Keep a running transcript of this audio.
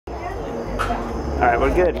right,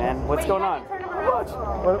 we're good, man. What's going on?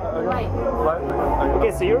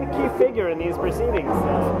 Okay, so you're a key figure in these proceedings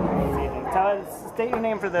this evening. State your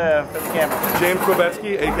name for the camera. James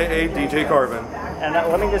Kobetsky, aka DJ Carvin. And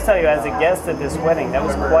let me just tell you, as a guest at this wedding, that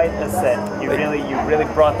was quite a set. You really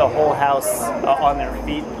brought the whole house on their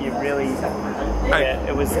feet.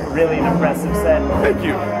 It was really an impressive set. Thank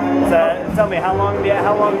you. So, tell me, how long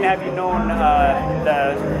have you known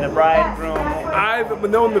the bride, groom? I've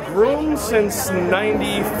known the groom since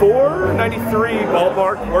 '94, '93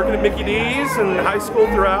 ballpark, working at Mickey D's in high school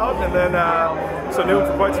throughout, and then so knew him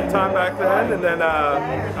for quite some time back then, and then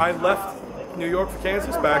I left New York for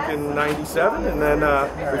Kansas back in '97, and then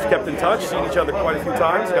we've kept in touch, seen each other quite a few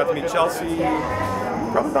times. Got to meet Chelsea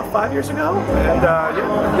probably about 5 years ago, and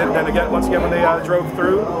then again, once again when they drove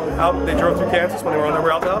through Kansas when they were on their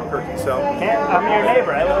way out to Albuquerque. So I'm your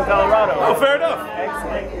neighbor. I live in Colorado. Oh, fair enough.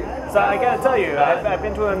 Excellent. So I gotta tell you, I've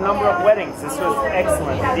been to a number of weddings. This was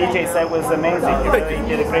excellent. The DJ set was amazing. You really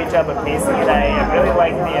did a great job of pacing it. I really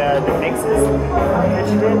liked the mixes that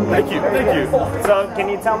you did. Thank you, thank you. So can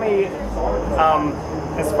you tell me,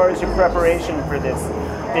 as far as your preparation for this,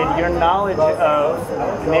 did your knowledge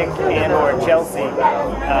of Nick and or Chelsea,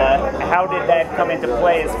 how did that come into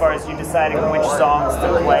play as far as you deciding which songs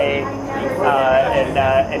to play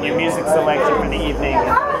and your music selection for the evening?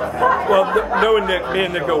 Well, knowing Nick, me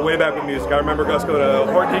and Nick go way back with music. I remember us going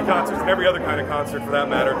to Horton concerts and every other kind of concert for that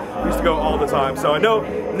matter. We used to go all the time. So I know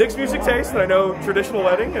Nick's music taste and I know traditional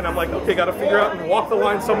wedding, and I'm like, okay, got to figure out and walk the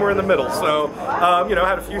line somewhere in the middle. So, you know, I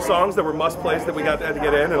had a few songs that were must plays that we had to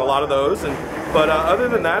get in, and a lot of those. But other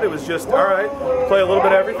than that, it was just, all right, play a little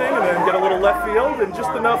bit of everything and then get a little left field and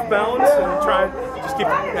just enough balance and try and just keep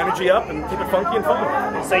energy up and keep it funky and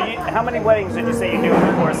fun. So how many weddings did you say you do in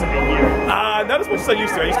the course of a year? Not as much as I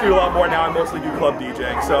used to. I used to do a lot more. Now I mostly do club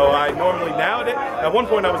DJing. So I normally nowadays, at one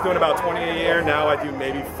point I was doing about 20 a year. Now I do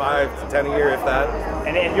maybe 5 to 10 a year, if that.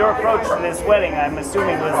 And your approach to this wedding, I'm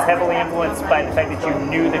assuming, was heavily influenced by the fact that you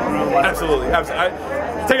knew the groom. Absolutely.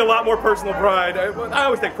 I take a lot more personal pride. I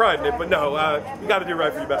always take pride in it, but no, you got to do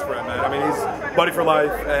right for your best friend, man. I mean, he's buddy for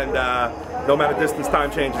life, and no matter distance,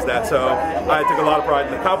 time changes that. So I take a lot of pride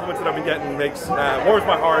in the compliments that I've been getting. Warms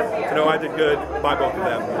my heart to know I did good by both of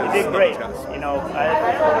them. You did great. You know,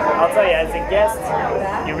 I'll tell you, as a guest,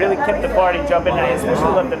 you really kept the party jumping. I especially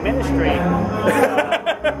love the ministry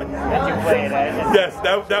that you played. Yes,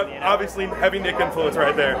 that obviously heavy Nick influence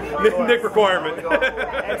right there. Nick requirement.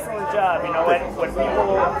 Excellent job. You know, when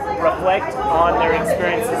people reflect on their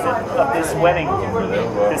experiences of this wedding,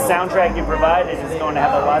 the soundtrack you provided is going to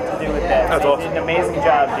have a lot to do with that. That's awesome. You did an amazing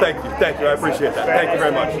job. Thank you. I appreciate that. Thank you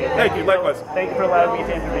very much. Thank you. Likewise. Thank you for allowing me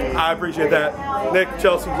to interview you. I appreciate that. Nick,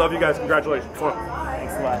 Chelsea, love you guys. Congratulations.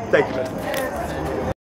 Thanks a lot. Thank you, man.